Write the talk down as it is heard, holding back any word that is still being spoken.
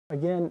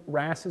Again,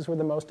 wrasses were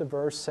the most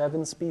diverse,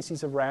 7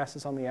 species of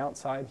wrasses on the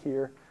outside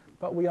here,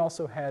 but we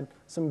also had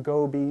some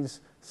gobies,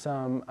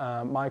 some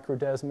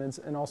microdesmids,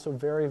 and also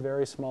very,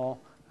 very small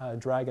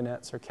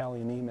dragonets or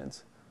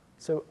callionymids.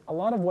 So a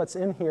lot of what's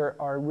in here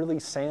are really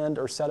sand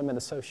or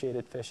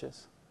sediment-associated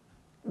fishes.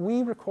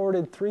 We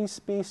recorded 3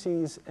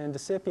 species in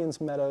Seagrass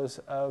Meadows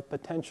of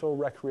potential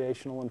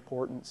recreational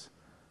importance.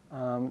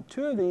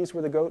 2 of these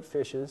were the goat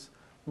fishes,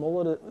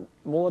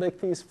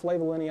 Mullidichthys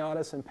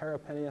flavolineatus and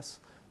Parapeneus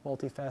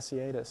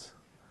multifasciatus.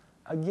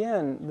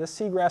 Again, this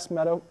seagrass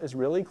meadow is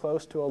really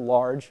close to a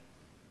large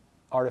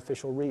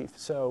artificial reef.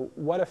 So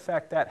what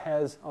effect that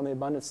has on the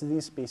abundance of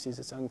these species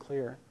is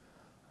unclear.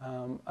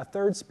 A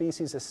 3rd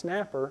species, a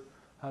snapper,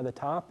 the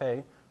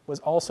tape,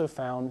 was also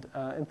found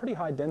in pretty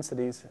high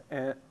densities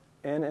in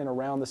and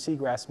around the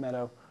seagrass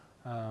meadow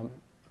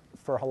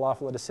for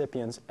Halophila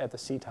decipiens at the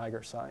sea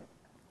tiger site.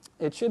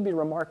 It should be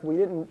remarked we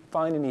didn't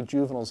find any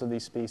juveniles of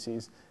these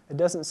species. It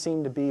doesn't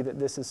seem to be that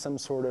this is some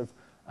sort of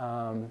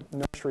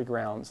nursery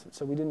grounds,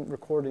 so we didn't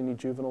record any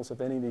juveniles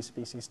of any of these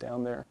species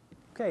down there.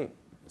 Okay,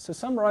 so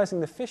summarizing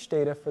the fish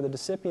data for the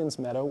decipiens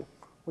meadow,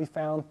 we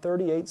found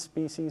 38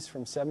 species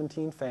from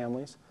 17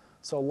 families,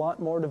 so a lot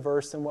more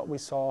diverse than what we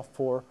saw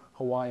for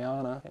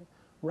Hawaiiana. Okay.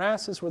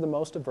 Wrasses were the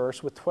most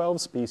diverse with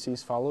 12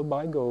 species, followed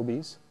by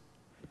gobies.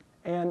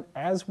 And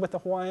as with the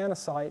Hawaiiana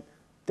site,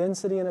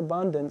 density and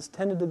abundance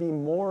tended to be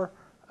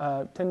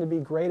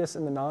greatest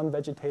in the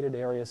non-vegetated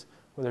areas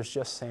where there's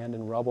just sand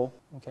and rubble.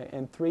 Okay,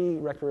 and 3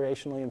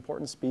 recreationally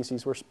important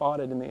species were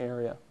spotted in the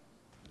area.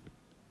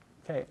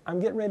 Okay, I'm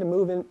getting ready to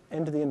move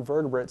into the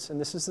invertebrates, and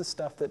this is the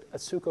stuff that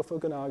Atsuko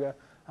Fukunaga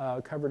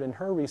covered in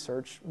her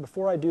research.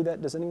 Before I do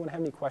that, does anyone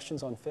have any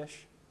questions on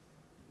fish?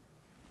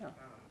 Yeah.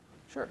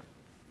 Sure.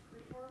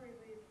 Before we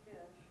leave fish,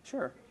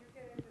 sure. could you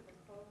get into the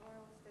clove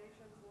oil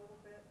stations a little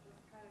bit?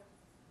 Just kind of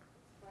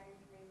explain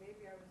to me.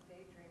 Maybe I was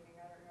daydreaming.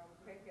 I don't know.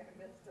 Maybe I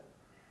missed it.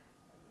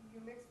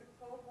 You mix the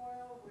clove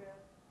oil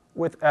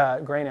with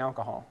grain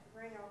alcohol.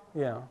 Grain alcohol.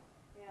 Yeah.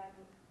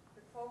 And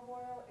the clove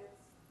oil,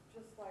 it's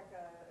just like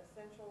a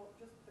essential,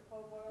 just the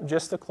clove oil?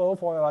 Just the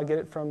clove oil. I get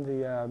it from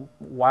the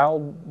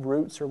wild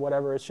roots or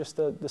whatever. It's just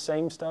the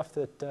same stuff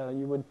that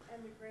you would...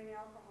 And the grain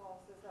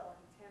alcohol, so is that like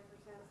a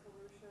 10%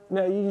 solution?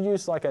 No, you could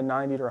use like a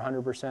 90 to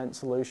 100%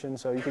 solution.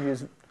 So you could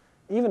use,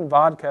 even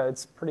vodka,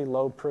 it's pretty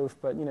low proof,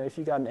 but you know, if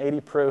you got an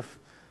 80 proof,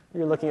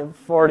 you're looking at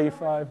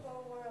 45.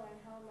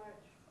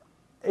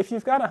 If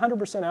you've got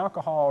 100%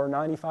 alcohol or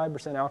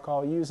 95%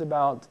 alcohol, use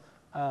about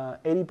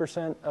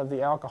 80% of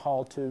the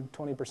alcohol to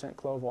 20%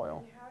 clove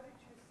oil. And how did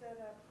you set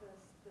up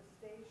the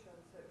stations?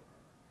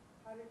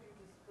 How did you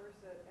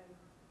disperse it, and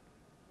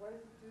what does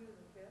it do to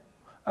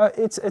the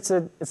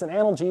fish? It's an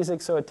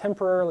analgesic, so it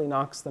temporarily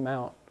knocks them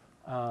out.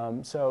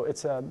 So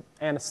it's an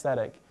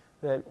anesthetic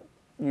that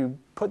you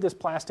put this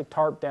plastic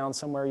tarp down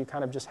somewhere, you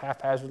kind of just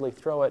haphazardly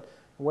throw it.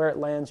 Where it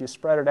lands, you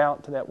spread it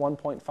out to that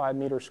 1.5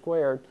 meters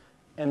squared,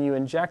 and you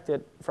inject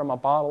it from a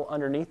bottle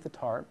underneath the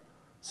tarp.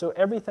 So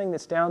everything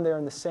that's down there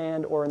in the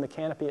sand or in the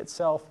canopy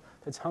itself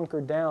that's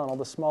hunkered down, all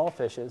the small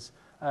fishes,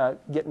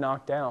 get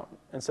knocked out.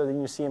 And so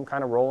then you see them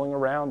kind of rolling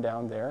around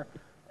down there.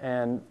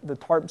 And the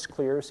tarp's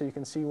clear, so you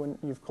can see when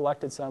you've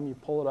collected some, you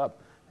pull it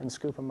up and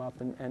scoop them up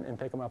and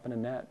pick them up in a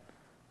net.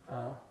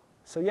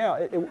 So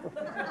yeah,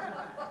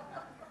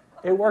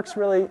 it works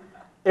really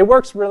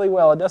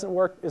well. It doesn't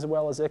work as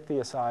well as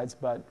ichthyosides,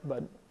 but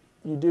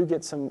you do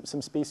get some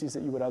species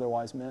that you would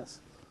otherwise miss.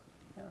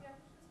 Yeah. Yeah, I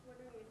was just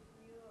wondering if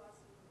you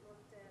also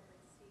looked at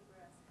like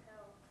seagrass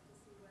health to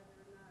see whether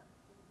or not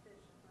the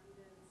fish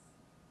abundance.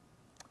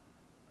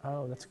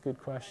 Oh, that's a good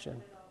question.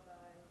 At all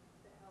by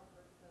the health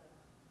of the.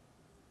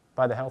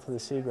 By the health of the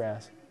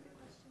seagrass.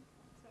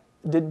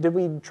 Did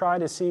we try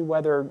to see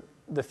whether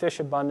the fish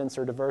abundance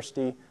or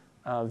diversity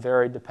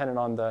varied dependent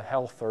on the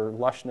health or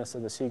lushness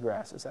of the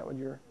seagrass? Is that what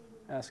you're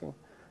asking?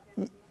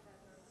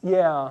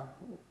 Yeah,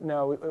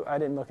 no, I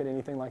didn't look at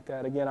anything like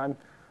that. Again, I'm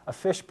a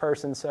fish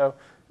person, so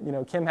you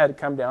know, Kim had to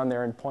come down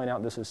there and point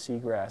out this is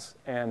seagrass,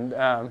 and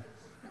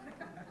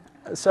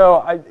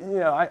so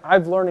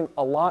I've learning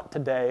a lot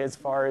today as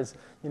far as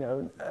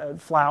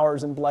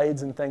flowers and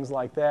blades and things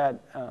like that.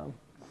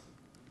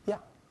 Yeah.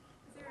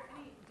 Is there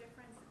any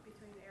difference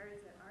between the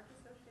areas that aren't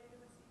associated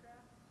with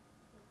seagrass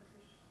with the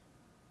fish?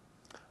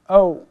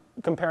 Oh,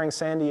 comparing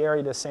sandy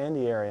area to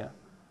sandy area.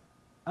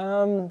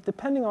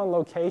 Depending on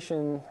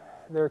location,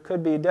 there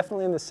could be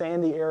definitely in the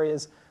sandy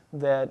areas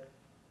that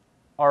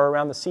are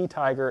around the sea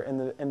tiger.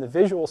 In the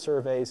visual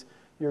surveys,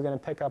 you're going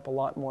to pick up a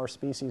lot more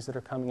species that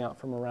are coming out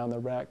from around the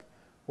wreck.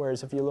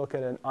 Whereas if you look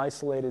at an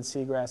isolated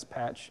seagrass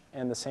patch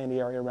and the sandy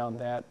area around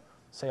that,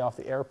 say off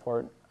the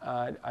airport,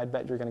 I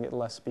bet you're going to get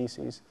less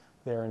species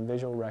there in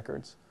visual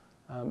records.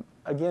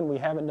 Again, we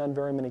haven't done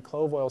very many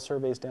clove oil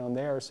surveys down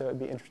there, so it'd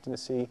be interesting to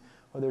see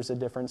whether there's a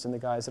difference in the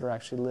guys that are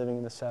actually living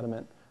in the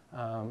sediment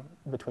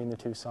between the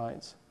two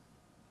sites.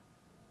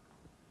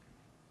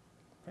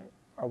 Okay.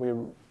 Are we,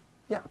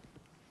 yeah?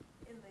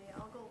 In the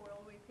algal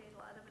world, we paid a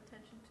lot of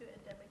attention to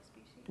endemic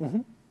species. Mm-hmm.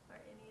 Are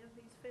any of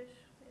these fish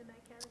in that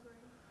category?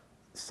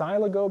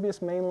 Silogobius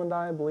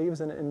mainlandi, I believe,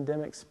 is an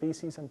endemic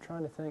species. I'm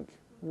trying to think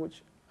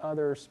which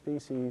other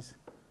species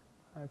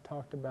I've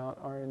talked about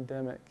are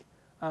endemic.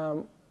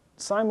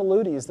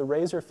 Simaludes, the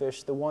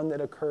razorfish, the one that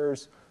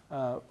occurs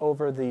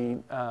over the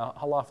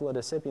Halophila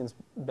decipiens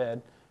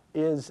bed,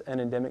 is an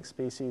endemic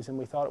species, and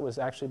we thought it was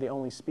actually the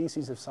only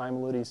species of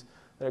Simaludes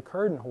that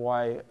occurred in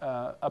Hawaii.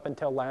 Up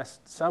until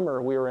last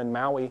summer, we were in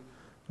Maui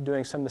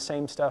doing some of the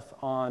same stuff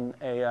on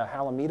a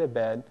Halimeda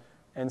bed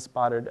and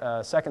spotted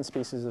a second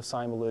species of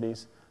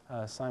Simaludes,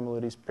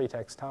 Simaludes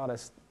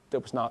pretextatus, that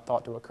was not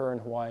thought to occur in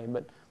Hawaii,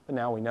 but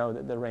now we know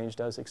that the range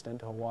does extend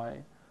to Hawaii.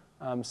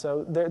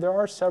 So there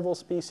are several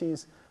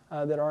species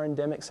that are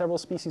endemic, several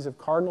species of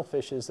cardinal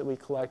fishes that we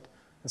collect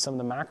in some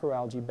of the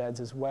macroalgae beds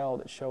as well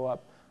that show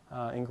up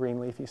in green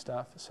leafy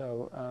stuff.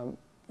 So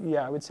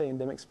yeah, I would say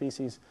endemic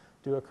species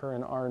do occur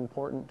and are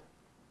important.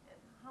 And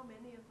how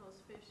many of those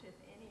fish, if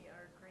any,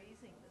 are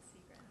grazing the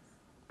seagrass?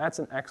 That's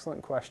an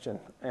excellent question,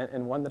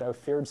 and one that I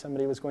feared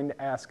somebody was going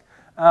to ask.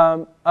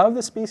 Of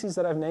the species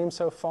that I've named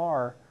so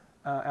far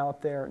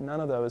out there,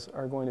 none of those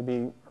are going to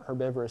be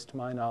herbivorous to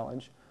my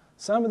knowledge.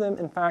 Some of them,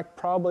 in fact,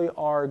 probably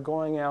are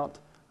going out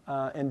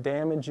and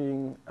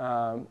damaging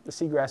the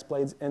seagrass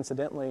blades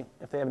incidentally.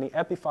 If they have any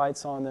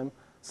epiphytes on them,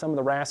 some of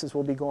the wrasses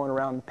will be going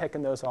around and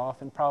picking those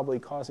off and probably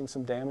causing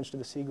some damage to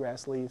the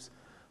seagrass leaves.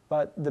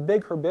 But the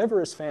big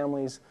herbivorous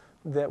families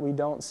that we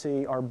don't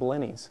see are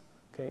blennies.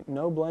 Okay?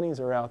 No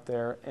blennies are out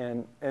there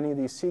in any of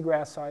these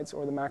seagrass sites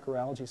or the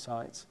macroalgae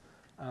sites.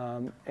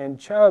 And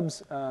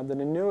chubs, the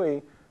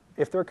nanui,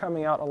 if they're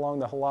coming out along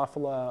the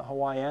Halophila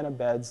hawaiiana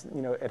beds,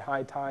 you know, at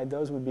high tide,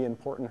 those would be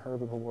important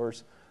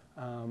herbivores.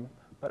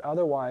 But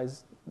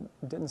otherwise,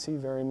 didn't see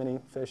very many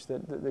fish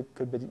that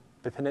could be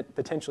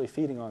potentially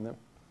feeding on them.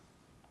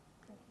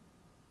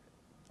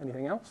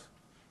 Anything else?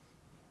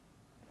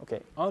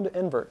 Okay, on to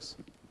inverts.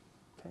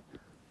 Okay.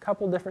 A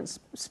couple different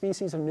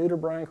species of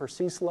nudibranch or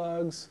sea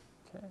slugs.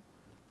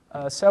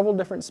 Okay. Several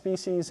different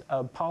species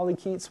of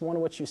polychaetes, one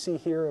of which you see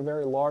here, a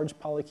very large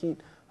polychaete,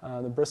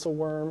 the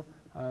bristleworm,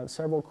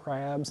 several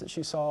crabs that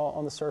you saw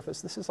on the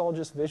surface. This is all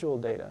just visual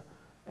data,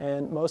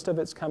 and most of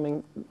it's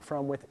coming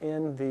from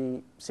within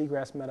the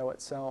seagrass meadow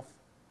itself.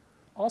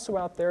 Also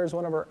out there is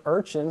one of our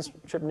urchins,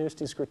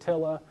 Trypanostes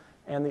gratilla,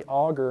 and the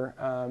auger,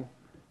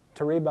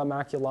 Tariba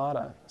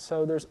maculata.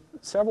 So there's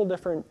several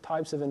different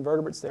types of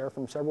invertebrates there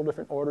from several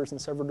different orders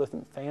and several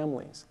different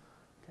families.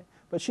 Okay.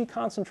 But she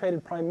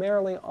concentrated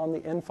primarily on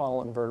the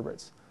infaunal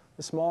invertebrates,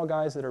 the small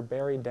guys that are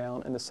buried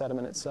down in the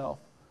sediment itself.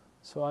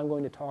 So I'm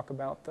going to talk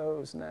about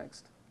those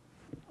next.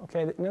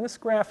 Okay, now this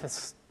graph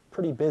is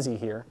pretty busy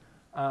here.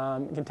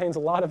 It contains a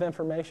lot of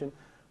information.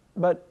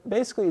 But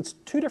basically it's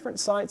two different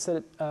sites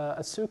that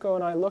Asuko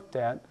and I looked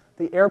at,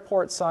 the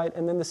airport site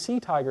and then the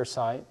sea tiger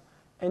site.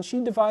 And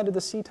she divided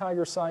the sea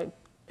tiger site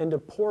into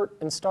port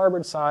and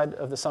starboard side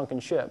of the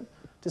sunken ship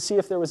to see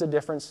if there was a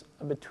difference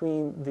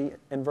between the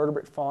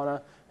invertebrate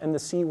fauna and the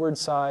seaward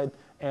side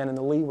and in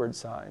the leeward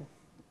side.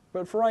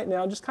 But for right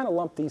now, just kind of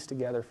lump these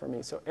together for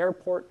me. So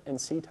airport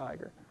and sea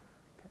tiger.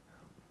 Okay.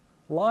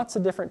 Lots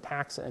of different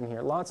taxa in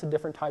here, lots of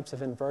different types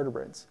of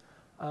invertebrates.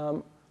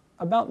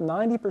 About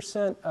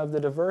 90% of the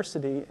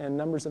diversity and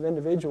numbers of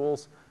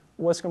individuals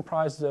was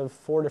comprised of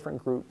 4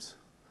 different groups.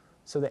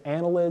 So the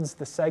annelids,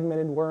 the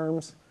segmented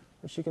worms,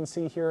 which you can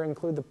see here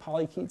include the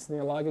polychaetes and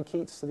the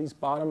oligochaetes, so these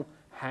bottom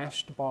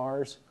hashed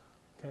bars.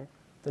 Okay.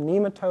 The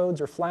nematodes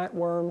or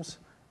flatworms,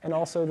 and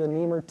also the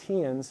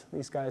nemerteans,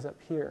 these guys up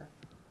here.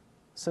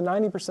 So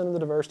 90% of the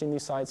diversity in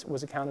these sites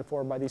was accounted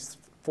for by these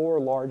 4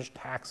 large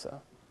taxa.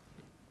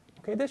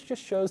 Okay, this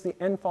just shows the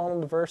infaunal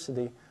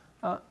diversity.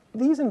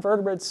 These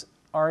invertebrates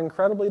are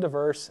incredibly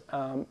diverse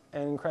and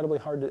incredibly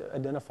hard to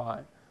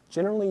identify.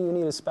 Generally, you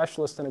need a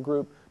specialist in a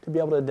group to be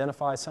able to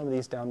identify some of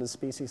these down to the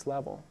species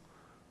level.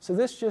 So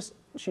this just,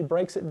 she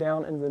breaks it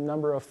down into the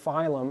number of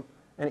phylum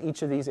in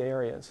each of these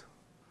areas.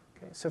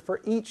 Okay, so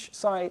for each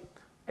site,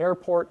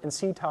 airport and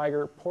sea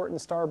tiger, port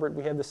and starboard,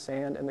 we have the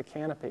sand and the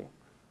canopy.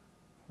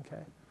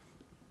 Okay.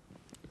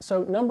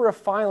 So number of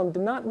phylum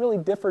did not really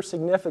differ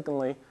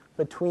significantly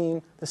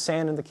between the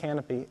sand and the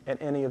canopy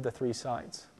at any of the 3 sites.